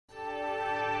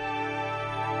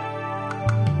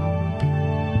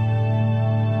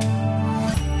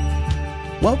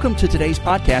Welcome to today's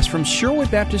podcast from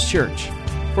Sherwood Baptist Church.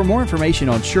 For more information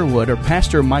on Sherwood or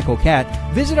Pastor Michael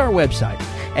Catt, visit our website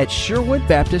at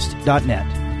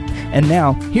sherwoodbaptist.net. And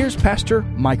now, here's Pastor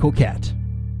Michael Catt.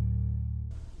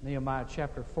 Nehemiah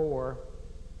chapter 4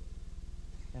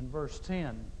 and verse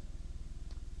 10.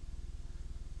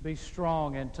 Be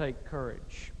strong and take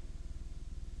courage.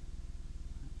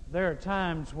 There are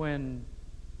times when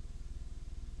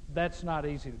that's not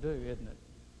easy to do, isn't it?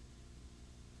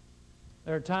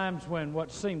 There are times when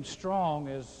what seems strong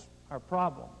is our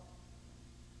problem,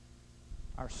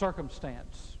 our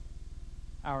circumstance,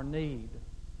 our need.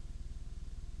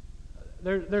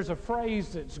 There's a phrase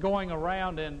that's going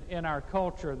around in our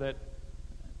culture that,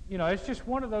 it's just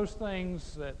one of those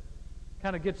things that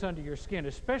kind of gets under your skin,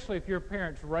 especially if your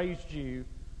parents raised you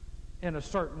in a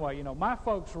certain way. My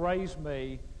folks raised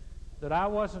me that I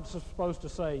wasn't supposed to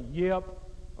say yep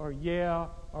or yeah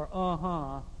or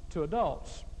uh-huh to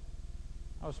adults.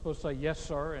 I was supposed to say yes,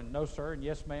 sir, and no, sir, and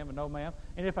yes, ma'am, and no, ma'am.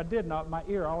 And if I did not, my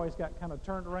ear always got kind of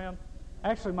turned around.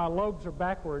 Actually, my lobes are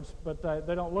backwards, but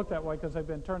they don't look that way because they've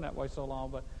been turned that way so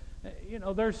long. But,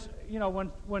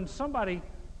 when somebody,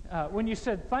 when you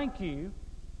said thank you,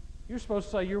 you're supposed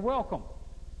to say you're welcome.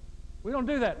 We don't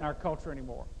do that in our culture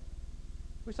anymore.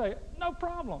 We say, no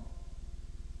problem.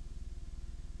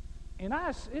 And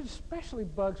it especially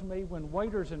bugs me when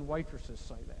waiters and waitresses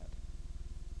say that.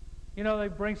 They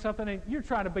bring something and you're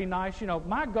trying to be nice.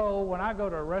 My goal when I go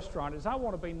to a restaurant is I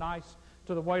want to be nice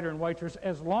to the waiter and waitress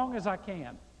as long as I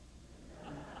can.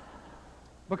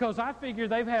 Because I figure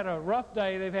they've had a rough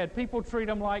day. They've had people treat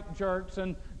them like jerks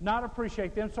and not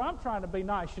appreciate them. So I'm trying to be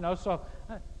nice, So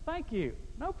thank you.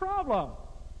 No problem.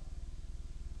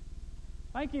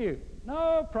 Thank you.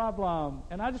 No problem.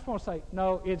 And I just want to say,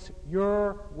 no, it's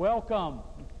you're welcome.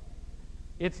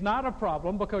 It's not a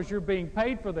problem because you're being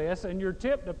paid for this and your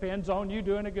tip depends on you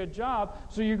doing a good job,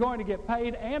 so you're going to get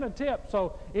paid and a tip.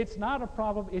 So it's not a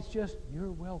problem. It's just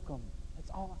you're welcome.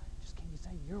 That's all. Just can you say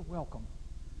you're welcome?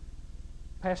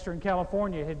 Pastor in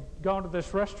California had gone to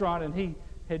this restaurant and he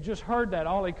had just heard that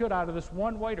all he could out of this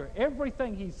one waiter.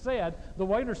 Everything he said, the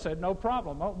waiter said, no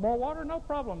problem. More water, no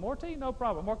problem. More tea, no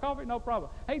problem. More coffee, no problem.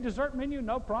 Hey, dessert menu,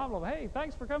 no problem. Hey,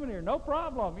 thanks for coming here, no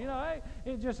problem. Hey,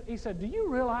 he said, do you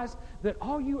realize that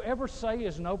all you ever say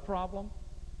is no problem?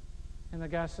 And the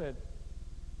guy said,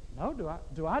 no,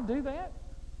 do I do that?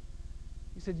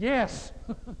 He said, yes.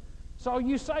 So all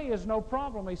you say is no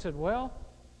problem. He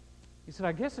said,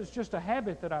 I guess it's just a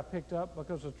habit that I picked up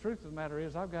because the truth of the matter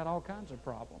is I've got all kinds of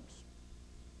problems.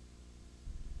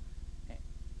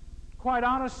 Quite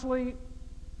honestly,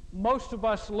 most of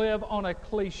us live on a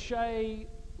cliché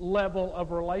level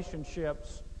of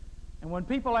relationships. And when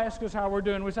people ask us how we're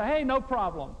doing, we say, hey, no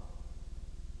problem.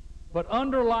 But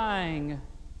underlying,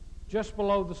 just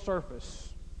below the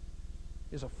surface,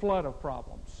 is a flood of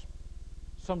problems.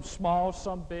 Some small,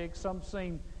 some big, some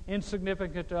seem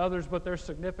insignificant to others, but they're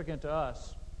significant to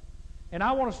us. And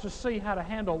I want us to see how to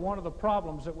handle one of the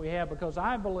problems that we have, because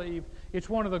I believe it's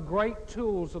one of the great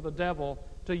tools of the devil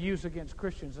to use against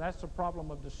Christians, and that's the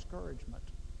problem of discouragement.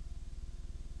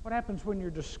 What happens when you're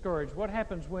discouraged? What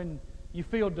happens when you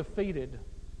feel defeated?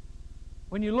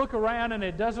 When you look around and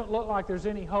it doesn't look like there's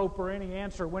any hope or any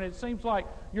answer, when it seems like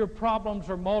your problems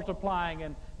are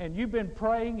multiplying and you've been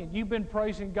praying and you've been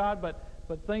praising God, but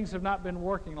things have not been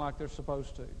working like they're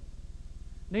supposed to.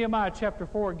 Nehemiah chapter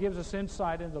 4 gives us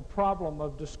insight into the problem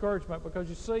of discouragement, because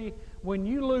you see, when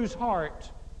you lose heart,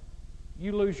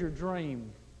 you lose your dream.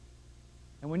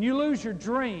 And when you lose your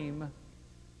dream,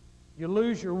 you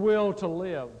lose your will to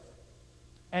live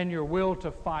and your will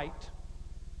to fight.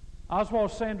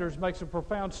 Oswald Sanders makes a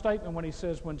profound statement when he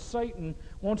says, when Satan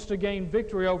wants to gain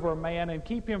victory over a man and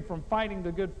keep him from fighting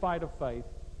the good fight of faith,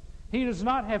 he does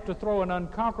not have to throw an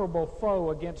unconquerable foe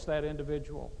against that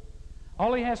individual.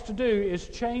 All he has to do is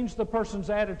change the person's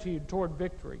attitude toward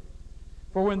victory.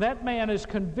 For when that man is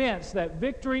convinced that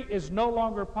victory is no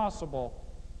longer possible,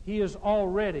 he is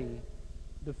already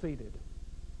defeated.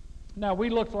 Now, we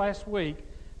looked last week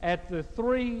at the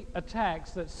 3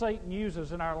 attacks that Satan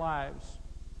uses in our lives.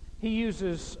 He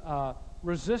uses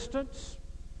resistance,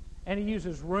 and he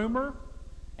uses rumor,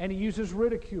 and he uses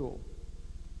ridicule.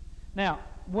 Now,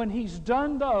 when he's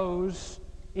done those,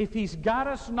 if he's got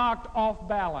us knocked off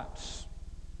balance,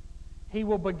 he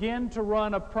will begin to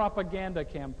run a propaganda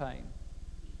campaign.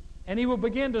 And he will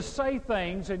begin to say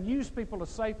things and use people to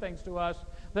say things to us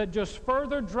that just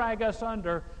further drag us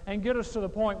under and get us to the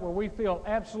point where we feel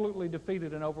absolutely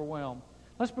defeated and overwhelmed.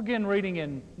 Let's begin reading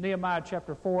in Nehemiah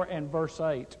chapter 4 and verse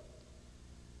 8.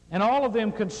 And all of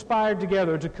them conspired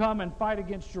together to come and fight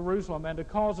against Jerusalem and to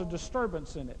cause a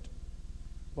disturbance in it.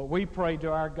 But we prayed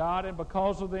to our God, and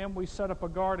because of them we set up a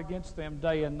guard against them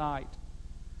day and night.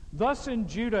 Thus in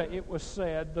Judah it was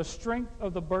said, the strength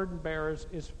of the burden bearers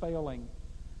is failing.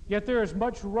 Yet there is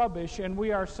much rubbish, and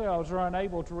we ourselves are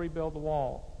unable to rebuild the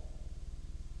wall.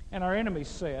 And our enemies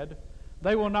said,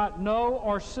 they will not know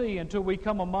or see until we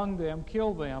come among them,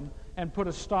 kill them, and put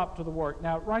a stop to the work.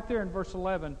 Now, right there in verse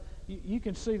 11, you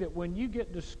can see that when you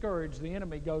get discouraged, the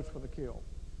enemy goes for the kill.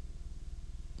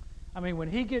 I mean, when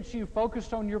he gets you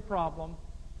focused on your problem,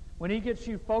 when he gets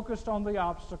you focused on the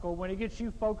obstacle, when he gets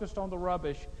you focused on the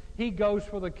rubbish, he goes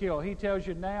for the kill. He tells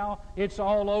you now it's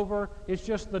all over. It's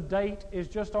just the date is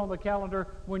just on the calendar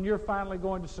when you're finally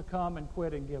going to succumb and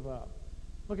quit and give up.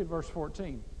 Look at verse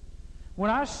 14. When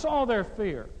I saw their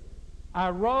fear, I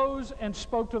rose and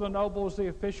spoke to the nobles, the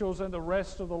officials, and the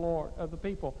rest of the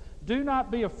people. Do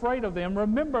not be afraid of them.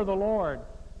 Remember the Lord,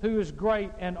 who is great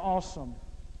and awesome.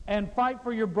 And fight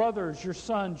for your brothers, your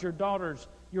sons, your daughters,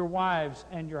 your wives,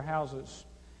 and your houses.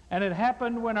 And it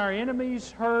happened when our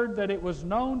enemies heard that it was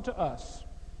known to us,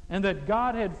 and that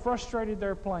God had frustrated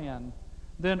their plan,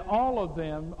 then all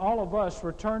of us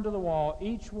returned to the wall,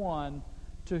 each one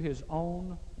to his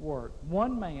own work.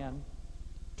 One man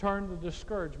turned the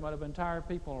discouragement of entire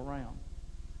people around.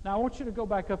 Now I want you to go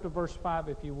back up to verse 5,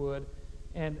 if you would,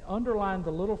 and underline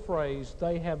the little phrase,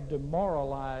 they have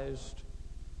demoralized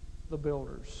the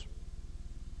builders.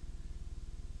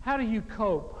 How do you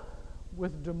cope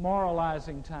with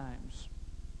demoralizing times?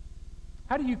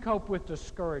 How do you cope with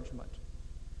discouragement?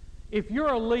 If you're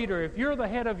a leader, if you're the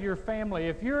head of your family,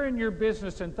 if you're in your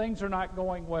business and things are not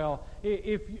going well,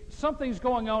 if something's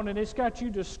going on and it's got you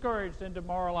discouraged and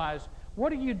demoralized,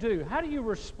 what do? How do you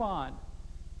respond?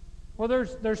 Well,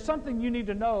 there's something you need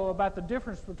to know about the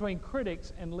difference between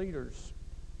critics and leaders.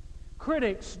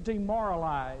 Critics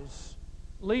demoralize.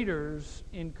 Leaders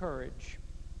encourage.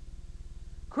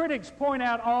 Critics point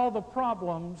out all the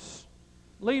problems.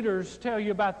 Leaders tell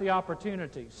you about the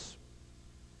opportunities.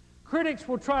 Critics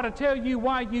will try to tell you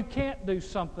why you can't do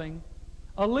something.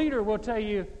 A leader will tell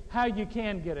you how you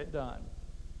can get it done.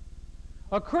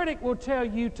 A critic will tell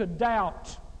you to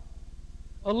doubt.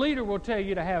 A leader will tell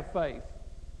you to have faith.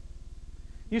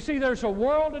 You see, there's a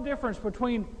world of difference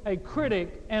between a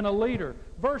critic and a leader.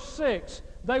 Verse 6,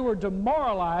 they were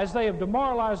demoralized. They have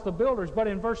demoralized the builders. But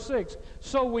in verse 6,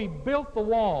 so we built the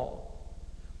wall,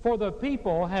 for the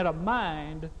people had a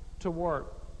mind to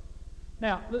work.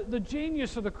 Now, the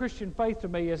genius of the Christian faith to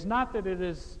me is not that it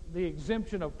is the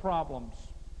exemption of problems.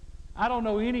 I don't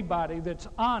know anybody that's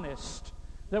honest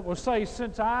that will say,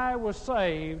 since I was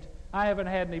saved, I haven't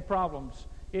had any problems.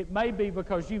 It may be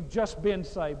because you've just been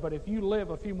saved, but if you live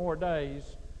a few more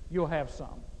days, you'll have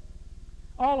some.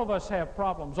 All of us have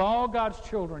problems. All God's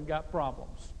children got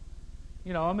problems.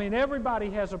 You know, I mean,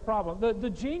 everybody has a problem. The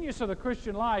genius of the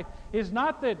Christian life is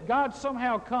not that God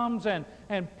somehow comes and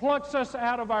plucks us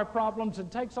out of our problems and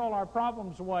takes all our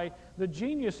problems away. The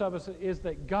genius of us is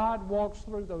that God walks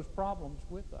through those problems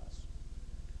with us.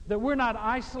 That we're not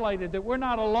isolated, that we're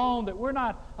not alone, that we're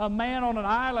not a man on an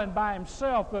island by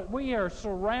himself, but we are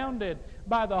surrounded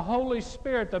by the Holy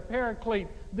Spirit, the Paraclete,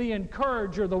 the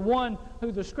Encourager, the one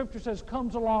who the Scripture says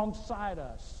comes alongside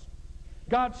us.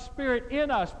 God's Spirit in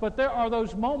us, but there are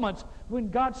those moments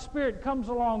when God's Spirit comes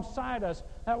alongside us.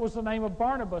 That was the name of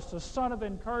Barnabas, the son of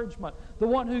encouragement, the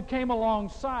one who came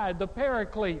alongside, the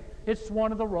Paraclete. It's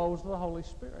one of the roles of the Holy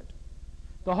Spirit.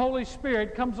 The Holy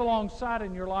Spirit comes alongside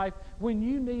in your life when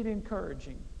you need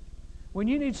encouraging, when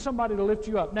you need somebody to lift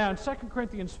you up. Now, in 2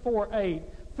 Corinthians 4:8,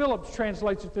 Phillips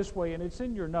translates it this way, and it's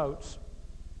in your notes.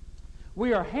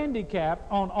 We are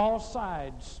handicapped on all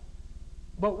sides,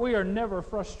 but we are never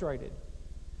frustrated.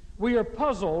 We are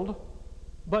puzzled,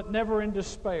 but never in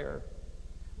despair.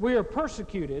 We are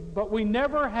persecuted, but we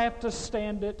never have to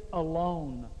stand it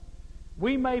alone.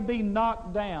 We may be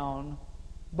knocked down,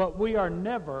 but we are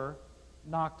never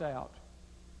knocked out.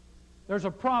 There's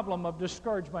a problem of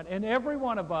discouragement, and every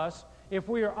one of us, if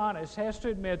we are honest, has to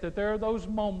admit that there are those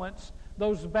moments,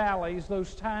 those valleys,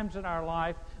 those times in our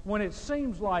life when it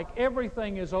seems like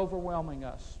everything is overwhelming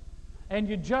us, and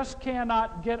you just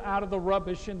cannot get out of the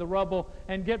rubbish and the rubble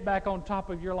and get back on top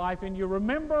of your life, and you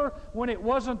remember when it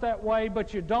wasn't that way,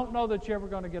 but you don't know that you're ever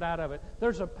going to get out of it.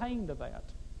 There's a pain to that.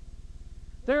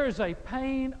 There is a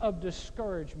pain of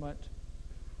discouragement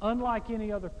unlike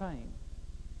any other pain.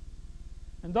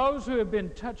 And those who have been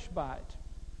touched by it,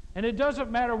 and it doesn't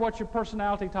matter what your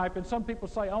personality type, and some people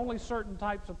say only certain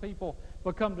types of people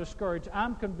become discouraged.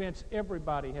 I'm convinced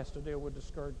everybody has to deal with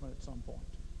discouragement at some point.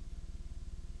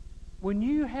 When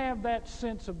you have that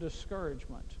sense of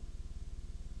discouragement,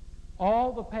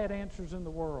 all the pat answers in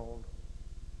the world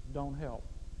don't help.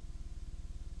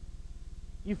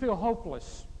 You feel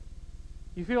hopeless.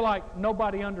 You feel like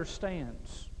nobody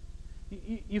understands.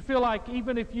 You feel like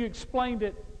even if you explained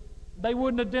it, they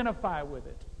wouldn't identify with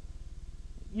it.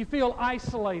 You feel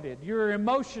isolated. Your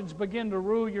emotions begin to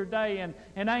rule your day,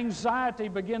 and anxiety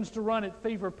begins to run at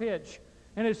fever pitch.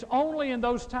 And it's only in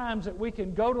those times that we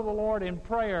can go to the Lord in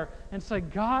prayer and say,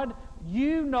 God,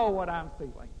 you know what I'm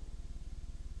feeling.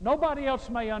 Nobody else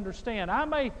may understand. I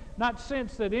may not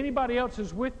sense that anybody else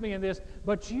is with me in this,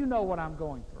 but you know what I'm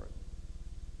going through.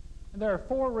 And there are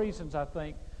 4 reasons, I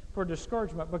think, for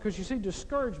discouragement. Because you see,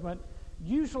 discouragement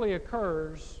usually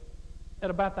occurs at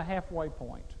about the halfway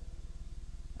point.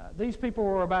 These people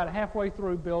were about halfway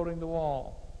through building the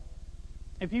wall.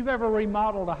 If you've ever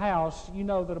remodeled a house, you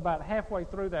know that about halfway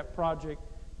through that project,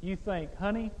 you think,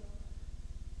 honey,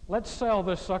 let's sell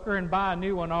this sucker and buy a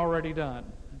new one already done.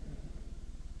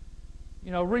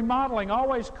 You know, remodeling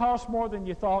always costs more than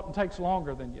you thought and takes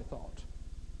longer than you thought.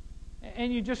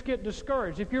 And you just get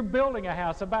discouraged. If you're building a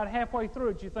house, about halfway through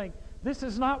it, you think, this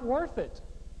is not worth it.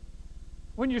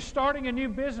 When you're starting a new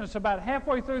business, about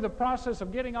halfway through the process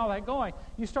of getting all that going,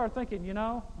 you start thinking, you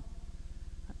know,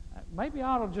 maybe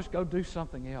I ought to just go do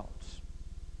something else.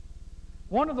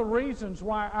 One of the reasons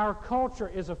why our culture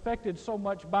is affected so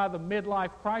much by the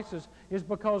midlife crisis is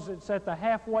because it's at the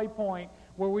halfway point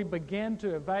where we begin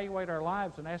to evaluate our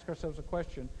lives and ask ourselves a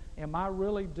question, am I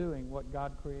really doing what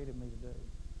God created me to do?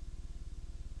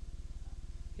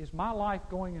 Is my life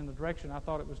going in the direction I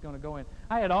thought it was going to go in?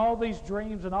 I had all these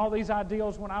dreams and all these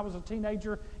ideals when I was a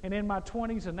teenager and in my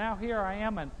 20s, and now here I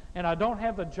am, and I don't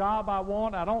have the job I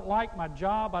want. I don't like my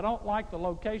job. I don't like the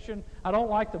location. I don't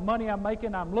like the money I'm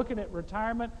making. I'm looking at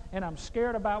retirement, and I'm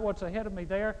scared about what's ahead of me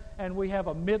there, and we have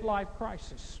a midlife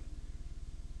crisis.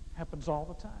 Happens all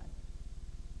the time.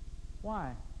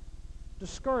 Why?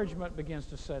 Discouragement begins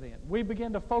to set in. We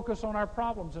begin to focus on our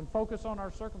problems and focus on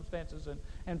our circumstances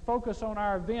and focus on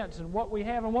our events and what we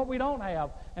have and what we don't have.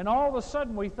 And all of a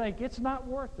sudden we think it's not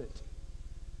worth it.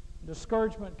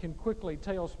 Discouragement can quickly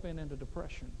tailspin into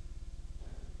depression.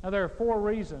 Now there are 4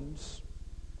 reasons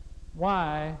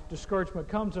why discouragement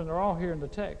comes, and they're all here in the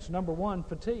text. Number 1,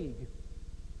 fatigue.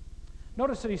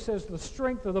 Notice that he says the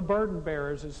strength of the burden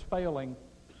bearers is failing.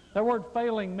 That word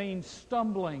failing means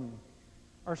stumbling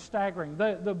or staggering.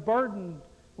 The burden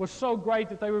was so great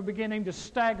that they were beginning to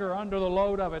stagger under the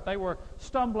load of it. They were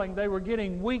stumbling, they were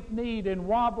getting weak-kneed and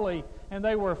wobbly, and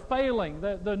they were failing.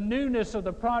 The newness of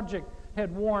the project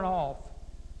had worn off.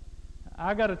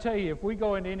 I got to tell you, if we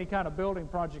go into any kind of building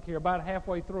project here, about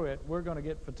halfway through it, we're going to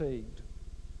get fatigued.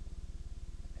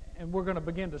 And we're going to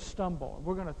begin to stumble. And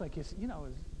we're going to think,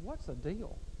 what's the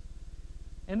deal?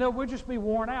 And then we'll just be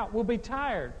worn out. We'll be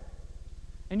tired.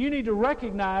 And you need to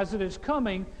recognize that it's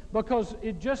coming, because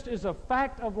it just is a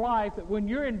fact of life that when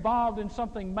you're involved in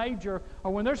something major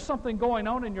or when there's something going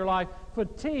on in your life,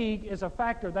 fatigue is a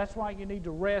factor. That's why you need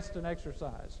to rest and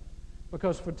exercise,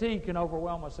 because fatigue can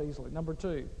overwhelm us easily. Number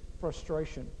 2,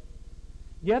 frustration.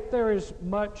 Yet there is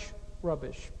much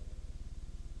rubbish.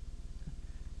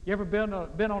 You ever been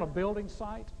on a building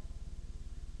site?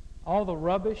 All the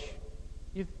rubbish.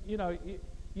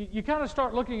 You kind of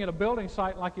start looking at a building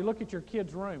site like you look at your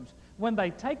kids' rooms. When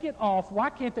they take it off, why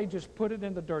can't they just put it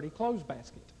in the dirty clothes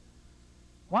basket?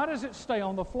 Why does it stay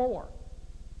on the floor?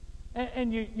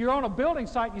 And you're on a building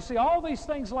site, and you see all these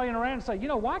things laying around and say,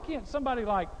 why can't somebody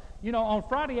on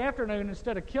Friday afternoon,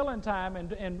 instead of killing time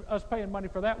and us paying money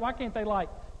for that, why can't they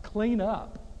clean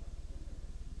up?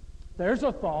 There's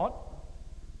a thought.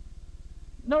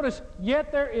 Notice,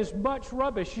 yet there is much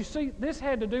rubbish. You see, this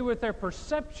had to do with their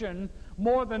perception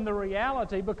more than the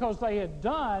reality, because they had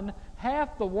done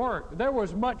half the work. There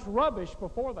was much rubbish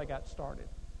before they got started.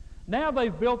 Now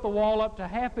they've built the wall up to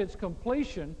half its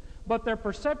completion, but their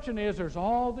perception is there's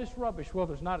all this rubbish. Well,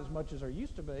 there's not as much as there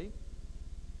used to be.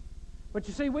 But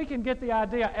you see, we can get the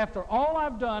idea, after all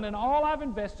I've done and all I've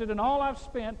invested and all I've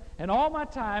spent and all my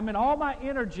time and all my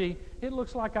energy, it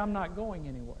looks like I'm not going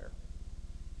anywhere.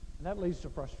 And that leads to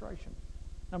frustration.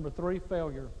 Number 3,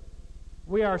 failure.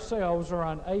 We ourselves are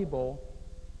unable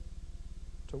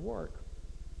to work.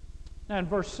 Now in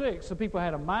verse 6, the people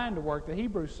had a mind to work. The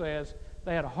Hebrew says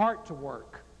they had a heart to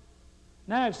work.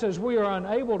 Now it says we are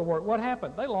unable to work. What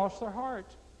happened? They lost their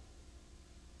heart.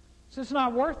 It's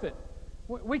not worth it.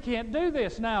 We can't do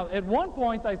this. Now, at one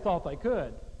point they thought they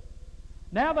could.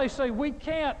 Now they say, we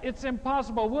can't. It's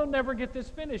impossible. We'll never get this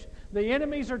finished. The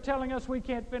enemies are telling us we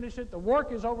can't finish it. The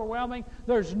work is overwhelming.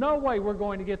 There's no way we're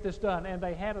going to get this done. And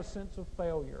they had a sense of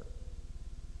failure,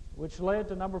 which led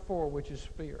to number 4, which is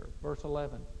fear. Verse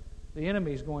 11. The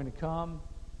enemy is going to come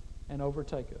and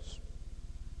overtake us.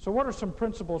 So what are some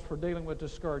principles for dealing with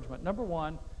discouragement? Number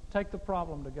 1, Take the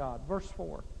problem to God. Verse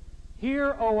 4.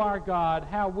 Hear, O our God,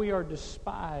 how we are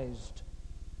despised.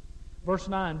 Verse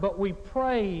 9. But we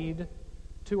prayed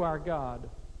to our God.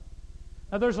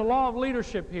 Now there's a law of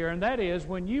leadership here, and that is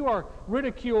when you are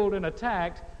ridiculed and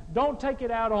attacked, don't take it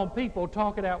out on people,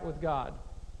 talk it out with God.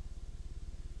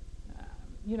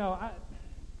 You know,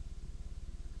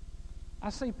 I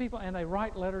see people and they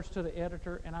write letters to the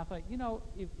editor, and I think, you know,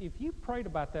 if you prayed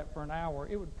about that for an hour,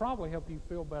 it would probably help you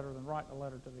feel better than writing a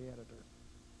letter to the editor.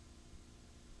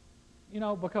 You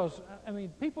know, because, I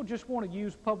mean, people just want to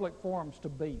use public forums to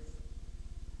beef.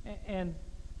 And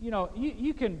you know,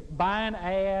 you can buy an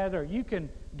ad, or you can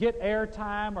get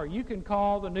airtime, or you can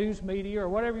call the news media, or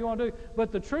whatever you want to do.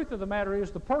 But the truth of the matter is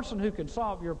the person who can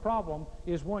solve your problem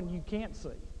is one you can't see.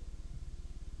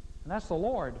 And that's the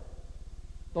Lord.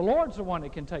 The Lord's the one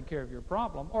that can take care of your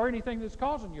problem, or anything that's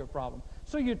causing you a problem.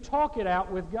 So you talk it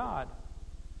out with God.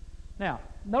 Now,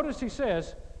 notice he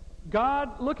says,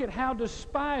 God, look at how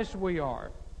despised we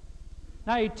are.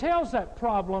 Now, he tells that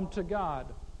problem to God.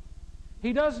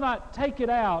 He does not take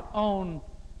it out on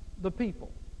the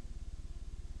people.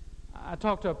 I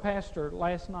talked to a pastor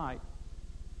last night.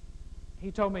 He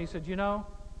told me, he said, you know,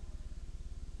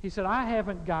 he said, I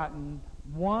haven't gotten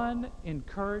one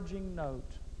encouraging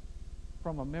note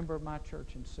from a member of my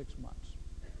church in 6 months.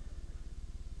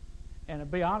 And to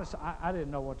be honest, I didn't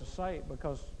know what to say,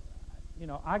 because, you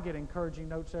know, I get encouraging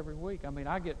notes every week. I mean,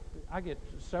 I get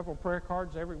several prayer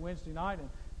cards every Wednesday night, and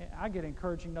I get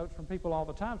encouraging notes from people all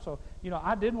the time. So, you know,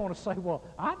 I didn't want to say, well,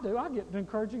 I do. I get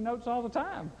encouraging notes all the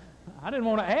time. I didn't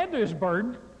want to add to his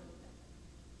burden.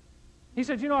 He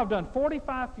said, you know, I've done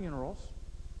 45 funerals.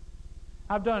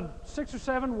 I've done 6 or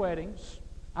 7 weddings.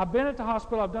 I've been at the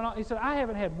hospital. I've done all. He said, I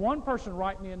haven't had one person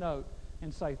write me a note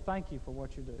and say, thank you for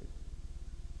what you do.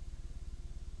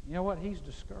 You know what? He's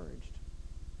discouraged.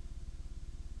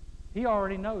 He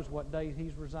already knows what day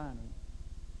he's resigning,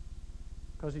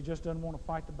 because he just doesn't want to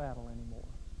fight the battle anymore.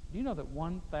 Do you know that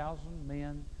 1,000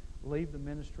 men leave the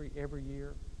ministry every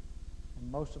year?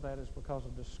 And most of that is because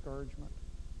of discouragement.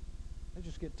 They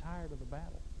just get tired of the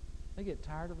battle. They get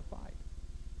tired of the fight.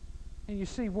 And you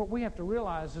see, what we have to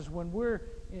realize is when we're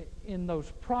in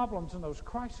those problems and those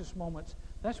crisis moments,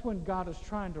 that's when God is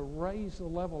trying to raise the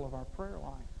level of our prayer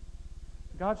life.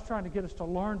 God's trying to get us to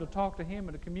learn to talk to Him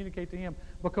and to communicate to Him,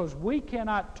 because we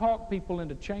cannot talk people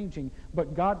into changing,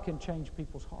 but God can change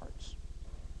people's hearts.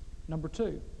 Number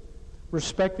 2,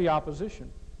 respect the opposition.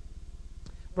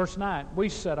 Verse 9, we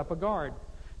set up a guard.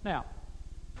 Now,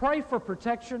 pray for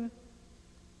protection,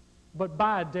 but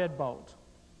buy a deadbolt.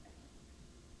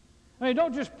 I mean,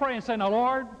 don't just pray and say, now,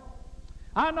 Lord,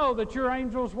 I know that your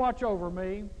angels watch over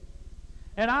me,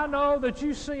 and I know that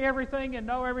you see everything and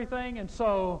know everything, and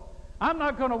so I'm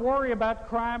not going to worry about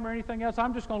crime or anything else.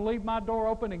 I'm just going to leave my door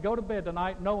open and go to bed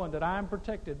tonight knowing that I'm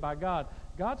protected by God.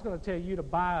 God's going to tell you to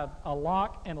buy a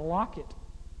lock and lock it.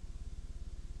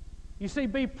 You see,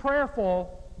 be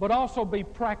prayerful, but also be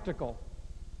practical.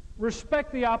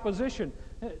 Respect the opposition.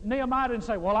 Nehemiah didn't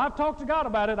say, well, I've talked to God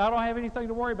about it. I don't have anything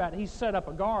to worry about. He set up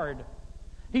a guard.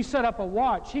 He set up a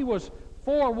watch. He was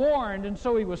forewarned, and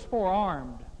so he was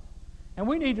forearmed. And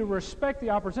we need to respect the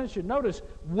opposition. Notice,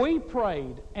 we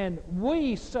prayed and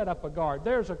we set up a guard.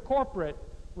 There's a corporate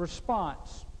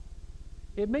response.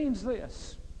 It means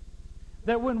this,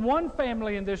 that when one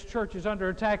family in this church is under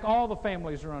attack, all the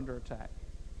families are under attack.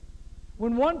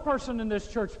 When one person in this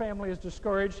church family is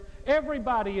discouraged,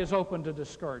 everybody is open to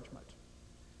discouragement.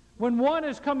 When one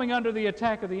is coming under the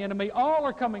attack of the enemy, all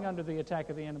are coming under the attack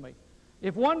of the enemy.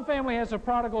 If one family has a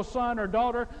prodigal son or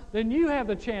daughter, then you have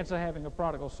the chance of having a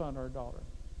prodigal son or a daughter.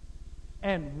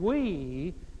 And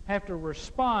we have to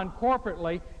respond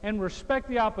corporately and respect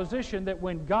the opposition, that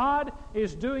when God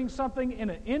is doing something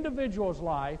in an individual's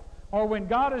life, or when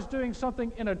God is doing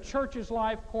something in a church's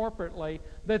life corporately,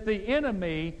 that the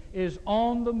enemy is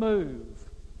on the move.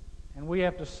 And we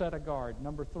have to set a guard.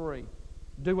 Number 3,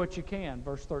 do what you can.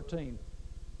 Verse 13.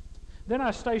 Then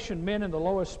I stationed men in the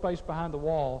lowest space behind the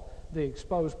wall, the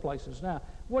exposed places. Now,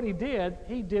 what he did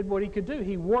what he could do.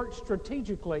 He worked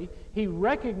strategically. He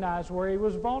recognized where he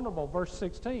was vulnerable. Verse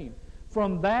 16.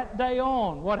 From that day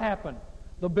on, what happened?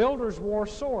 The builders wore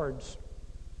swords.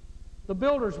 The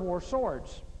builders wore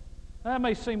swords. That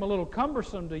may seem a little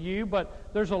cumbersome to you,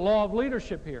 but there's a law of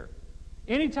leadership here.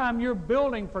 Anytime you're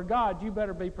building for God, you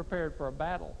better be prepared for a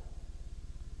battle.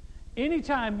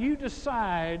 Anytime you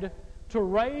decide to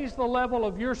raise the level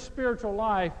of your spiritual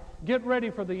life, get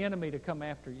ready for the enemy to come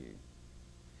after you.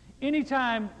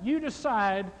 Anytime you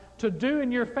decide to do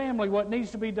in your family what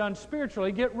needs to be done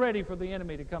spiritually, get ready for the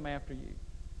enemy to come after you.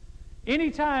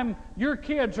 Anytime your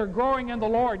kids are growing in the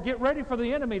Lord, get ready for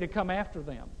the enemy to come after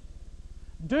them.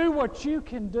 Do what you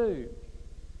can do.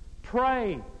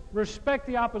 Pray. Respect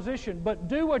the opposition, but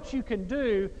do what you can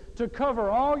do to cover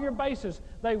all your bases.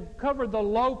 They covered the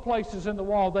low places in the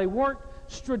wall. They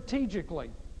worked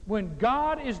strategically. When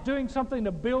God is doing something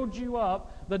to build you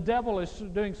up, the devil is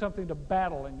doing something to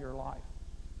battle in your life.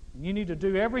 And you need to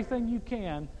do everything you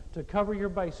can to cover your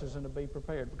bases and to be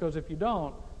prepared. Because if you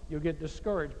don't, you'll get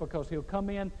discouraged, because he'll come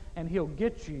in and he'll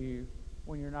get you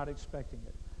when you're not expecting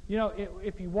it. You know,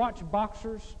 if you watch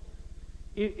boxers,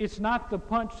 it's not the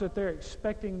punch that they're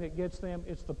expecting that gets them.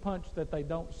 It's the punch that they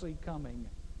don't see coming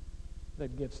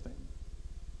that gets them.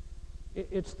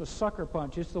 It's the sucker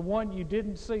punch. It's the one you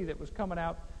didn't see that was coming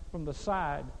out from the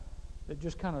side that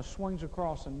just kind of swings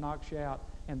across and knocks you out.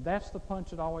 And that's the punch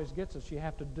that always gets us. You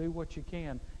have to do what you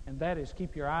can, and that is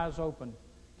keep your eyes open,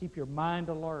 keep your mind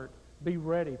alert, be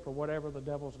ready for whatever the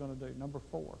devil's going to do. Number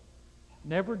 4,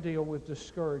 never deal with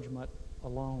discouragement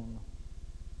alone.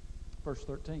 Verse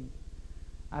 13.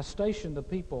 I station the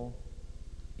people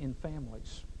in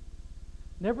families.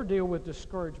 Never deal with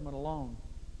discouragement alone.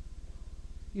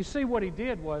 You see, what he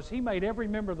did was he made every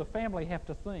member of the family have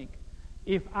to think,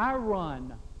 if I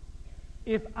run,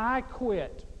 if I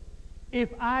quit, if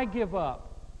I give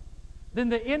up, then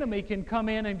the enemy can come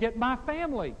in and get my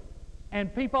family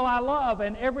and people I love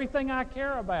and everything I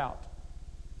care about.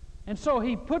 And so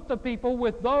he put the people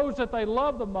with those that they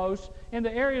loved the most in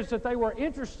the areas that they were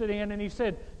interested in, and he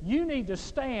said, you need to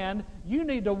stand, you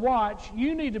need to watch,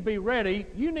 you need to be ready,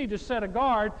 you need to set a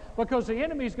guard, because the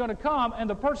enemy's going to come. And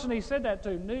the person he said that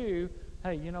to knew,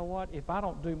 hey, you know what, if I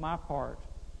don't do my part,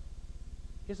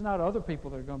 it's not other people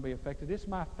that are going to be affected, it's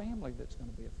my family that's going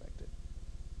to be affected.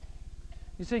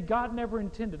 You see, God never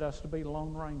intended us to be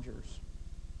lone rangers.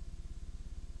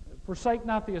 Forsake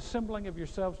not the assembling of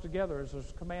yourselves together, as a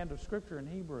command of Scripture in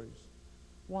Hebrews.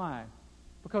 Why?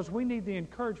 Because we need the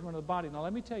encouragement of the body. Now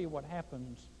let me tell you what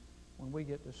happens when we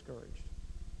get discouraged.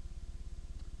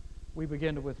 We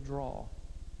begin to withdraw.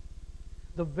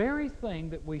 The very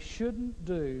thing that we shouldn't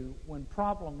do when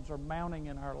problems are mounting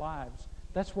in our lives,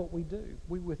 that's what we do.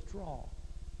 We withdraw.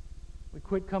 We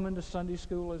quit coming to Sunday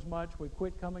school as much. We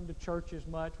quit coming to church as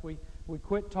much. We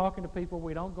quit talking to people.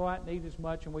 We don't go out and eat as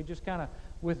much, and we just kind of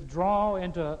withdraw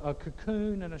into a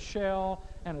cocoon and a shell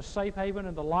and a safe haven,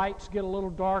 and the lights get a little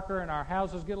darker and our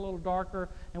houses get a little darker,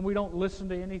 and we don't listen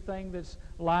to anything that's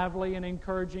lively and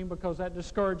encouraging, because that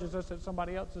discourages us that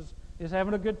somebody else is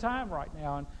having a good time right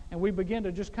now. And we begin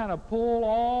to just kind of pull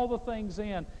all the things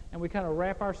in, and we kind of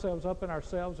wrap ourselves up in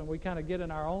ourselves, and we kind of get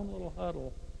in our own little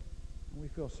huddle, and we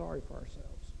feel sorry for ourselves.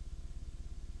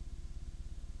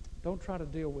 Don't try to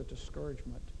deal with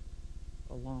discouragement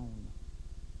alone.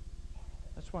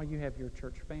 That's why you have your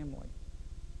church family.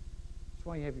 That's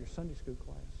why you have your Sunday school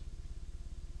class.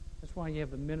 That's why you have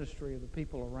the ministry of the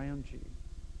people around you.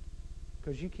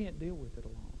 Because you can't deal with it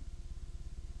alone.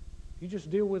 If you just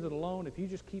deal with it alone, if you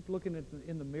just keep looking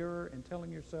in the mirror and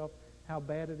telling yourself how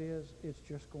bad it is, it's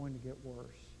just going to get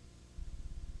worse.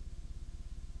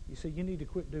 You see, you need to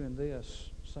quit doing this,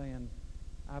 saying,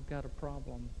 I've got a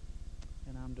problem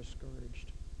and I'm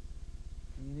discouraged.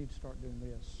 And you need to start doing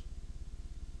this.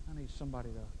 I need somebody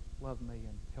to love me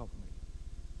and help me.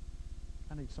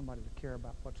 I need somebody to care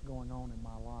about what's going on in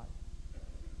my life.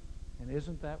 And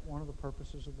isn't that one of the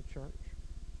purposes of the church?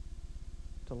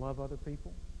 To love other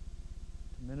people,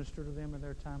 to minister to them in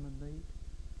their time of need.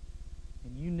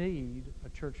 And you need a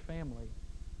church family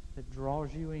that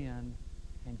draws you in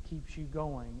and keeps you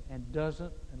going and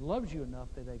loves you enough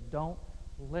that they don't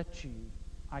let you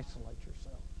isolate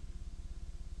yourself.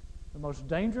 The most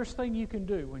dangerous thing you can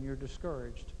do when you're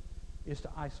discouraged is to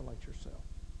isolate yourself.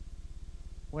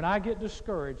 When I get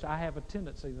discouraged, I have a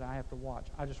tendency that I have to watch.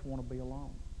 I just want to be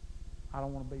alone. I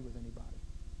don't want to be with anybody.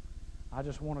 I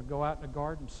just want to go out in the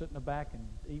garden, sit in the back, and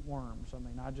eat worms. I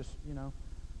mean, I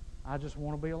just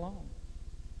want to be alone.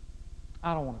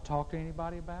 I don't want to talk to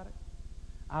anybody about it.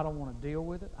 I don't want to deal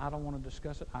with it. I don't want to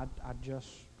discuss it. I just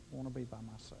want to be by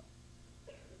myself.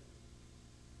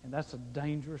 And that's a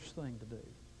dangerous thing to do.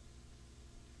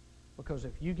 Because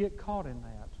if you get caught in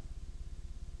that,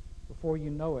 before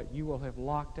you know it, you will have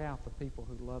locked out the people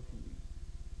who love you.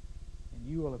 And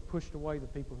you will have pushed away the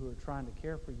people who are trying to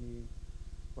care for you,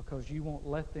 because you won't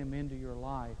let them into your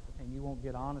life, and you won't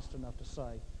get honest enough to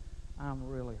say, I'm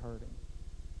really hurting.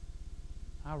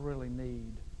 I really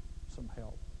need some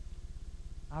help.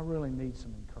 I really need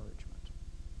some encouragement.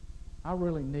 I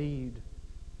really need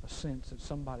a sense that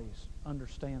somebody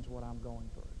understands what I'm going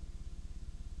through.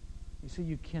 You see,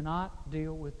 you cannot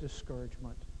deal with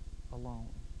discouragement alone.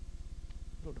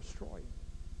 It'll destroy you.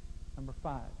 Number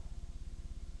 5.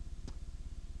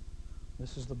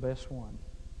 This is the best one.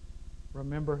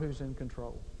 Remember who's in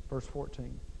control. Verse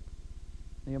 14.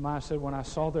 Nehemiah said, when I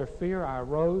saw their fear, I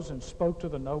arose and spoke to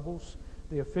the nobles,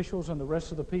 the officials, and the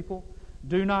rest of the people.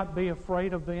 Do not be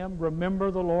afraid of them.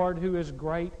 Remember the Lord who is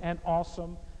great and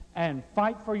awesome, and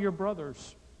fight for your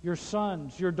brothers, your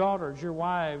sons, your daughters, your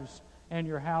wives, and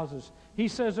your houses. He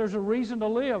says there's a reason to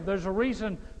live. There's a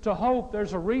reason to hope.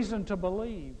 There's a reason to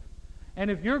believe. And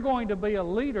if you're going to be a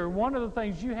leader, one of the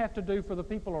things you have to do for the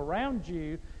people around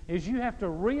you is you have to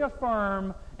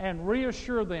reaffirm and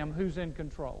reassure them who's in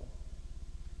control.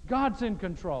 God's in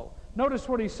control. Notice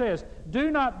what he says.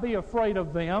 Do not be afraid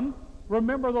of them.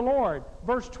 Remember the Lord.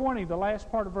 Verse 20, the last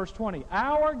part of verse 20.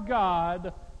 Our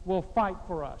God will fight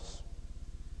for us.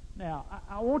 Now,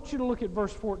 I want you to look at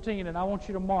verse 14, and I want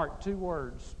you to mark two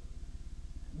words.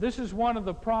 This is one of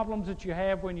the problems that you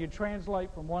have when you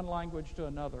translate from one language to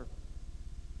another.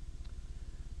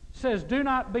 It says, do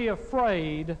not be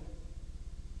afraid.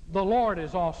 The Lord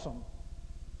is awesome.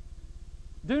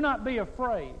 Do not be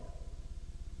afraid.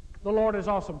 The Lord is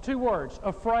awesome. Two words,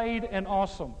 afraid and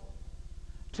awesome.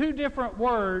 Two different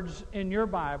words in your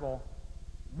Bible,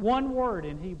 one word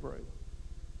in Hebrew.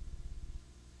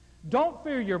 Don't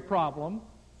fear your problem,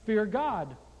 fear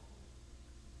God.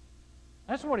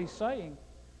 That's what he's saying.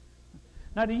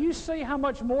 Now, do you see how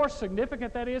much more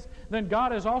significant that is than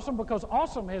God is awesome? Because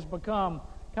awesome has become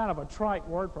kind of a trite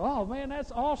word for, oh man,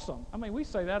 that's awesome. I mean, we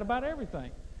say that about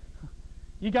everything.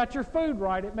 You got your food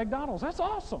right at McDonald's. That's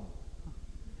awesome.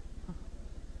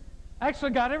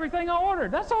 Actually got everything I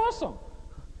ordered. That's awesome.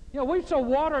 You know, we've so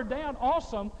watered down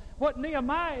awesome. What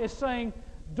Nehemiah is saying,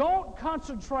 don't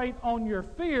concentrate on your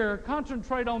fear.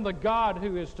 Concentrate on the God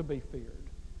who is to be feared.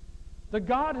 The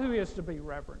God who is to be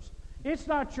reverenced. It's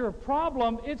not your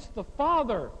problem. It's the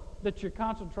Father that you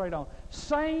concentrate on.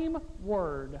 Same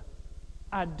word.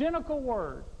 Identical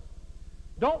word.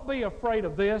 Don't be afraid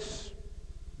of this.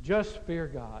 Just fear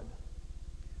God.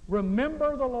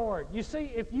 Remember the Lord. You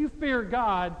see, if you fear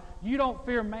God, you don't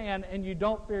fear man and you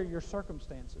don't fear your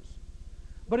circumstances.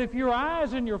 But if your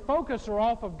eyes and your focus are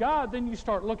off of God, then you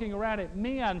start looking around at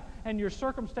men and your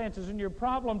circumstances and your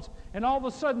problems, and all of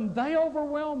a sudden they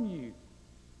overwhelm you.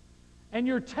 And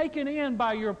you're taken in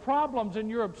by your problems and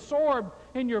you're absorbed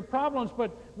in your problems.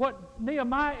 But what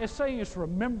Nehemiah is saying is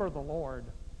remember the Lord.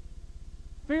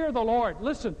 Fear the Lord.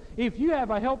 Listen, if you have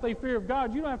a healthy fear of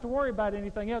God, you don't have to worry about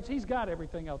anything else. He's got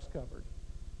everything else covered.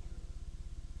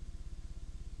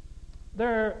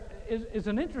 There is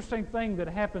an interesting thing that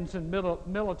happens in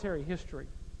military history.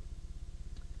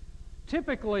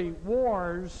 Typically,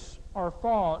 wars are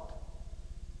fought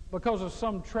because of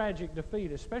some tragic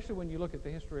defeat, especially when you look at the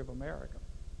history of America.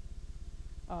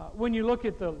 When you look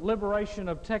at the liberation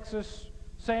of Texas,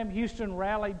 Sam Houston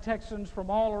rallied Texans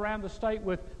from all around the state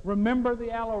with, remember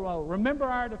the Alamo, remember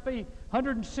our defeat.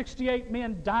 168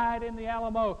 men died in the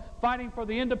Alamo fighting for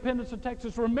the independence of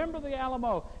Texas. Remember the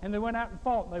Alamo. And they went out and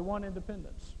fought and they won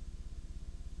independence.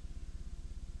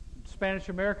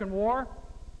 Spanish-American War,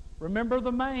 remember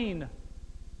the Maine.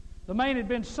 The Maine had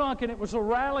been sunk and it was a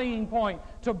rallying point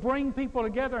to bring people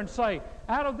together and say,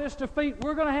 out of this defeat,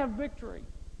 we're going to have victory.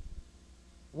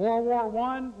 World War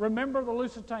I, remember the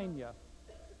Lusitania.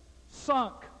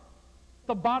 Sunk,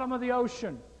 the bottom of the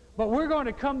ocean. But we're going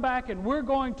to come back and we're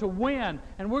going to win.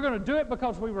 And we're going to do it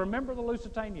because we remember the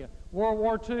Lusitania. World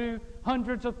War II,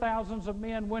 hundreds of thousands of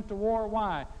men went to war.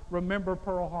 Why? Remember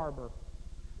Pearl Harbor.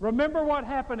 Remember what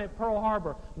happened at Pearl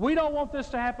Harbor. We don't want this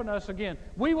to happen to us again.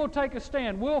 We will take a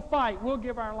stand. We'll fight. We'll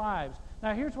give our lives.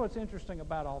 Now here's what's interesting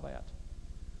about all that.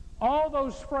 All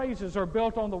those phrases are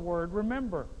built on the word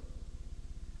remember.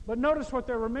 But notice what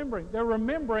they're remembering. They're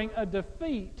remembering a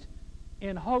defeat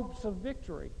in hopes of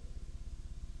victory.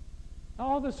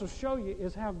 All this will show you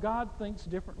is how God thinks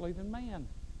differently than man.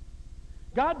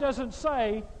 God doesn't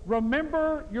say,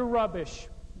 remember your rubbish.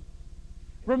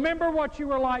 Remember what you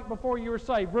were like before you were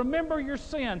saved. Remember your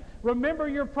sin. Remember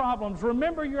your problems.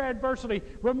 Remember your adversity.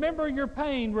 Remember your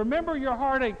pain. Remember your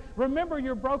heartache. Remember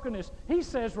your brokenness. He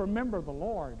says, remember the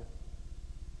Lord.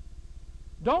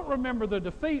 Don't remember the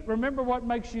defeat. Remember what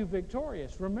makes you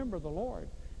victorious. Remember the Lord.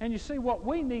 And you see, what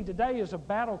we need today is a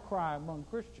battle cry among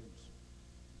Christians.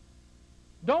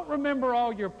 Don't remember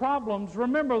all your problems.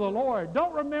 Remember the Lord.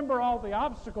 Don't remember all the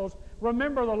obstacles.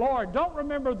 Remember the Lord. Don't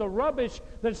remember the rubbish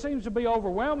that seems to be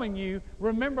overwhelming you.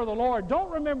 Remember the Lord.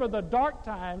 Don't remember the dark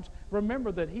times.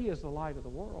 Remember that He is the light of the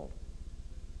world.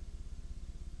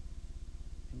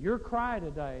 And your cry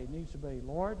today needs to be,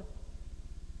 Lord,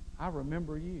 I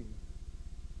remember you.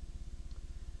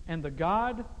 And the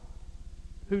God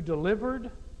who delivered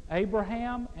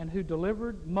Abraham and who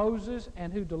delivered Moses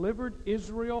and who delivered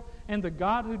Israel, and the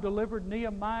God who delivered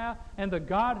Nehemiah, and the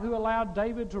God who allowed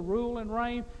David to rule and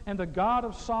reign, and the God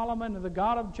of Solomon, and the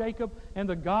God of Jacob, and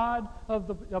the God of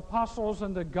the apostles,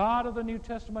 and the God of the New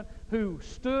Testament, who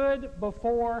stood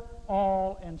before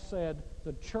all and said,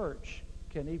 the church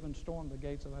can even storm the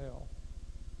gates of hell.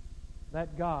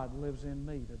 That God lives in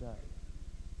me today.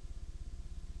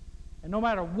 And no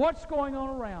matter what's going on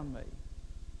around me,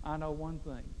 I know one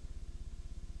thing.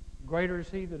 Greater is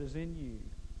He that is in you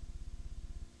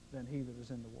than he that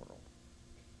is in the world.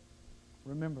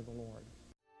 Remember the Lord.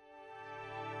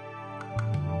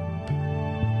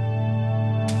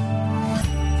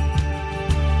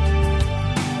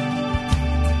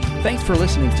 Thanks for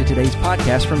listening to today's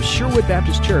podcast from Sherwood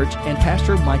Baptist Church and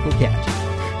Pastor Michael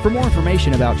Catt. For more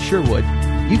information about Sherwood,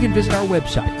 you can visit our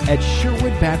website at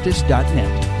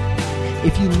sherwoodbaptist.net.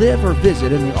 If you live or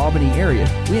visit in the Albany area,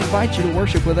 we invite you to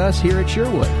worship with us here at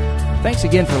Sherwood. Thanks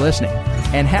again for listening,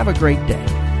 and have a great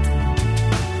day.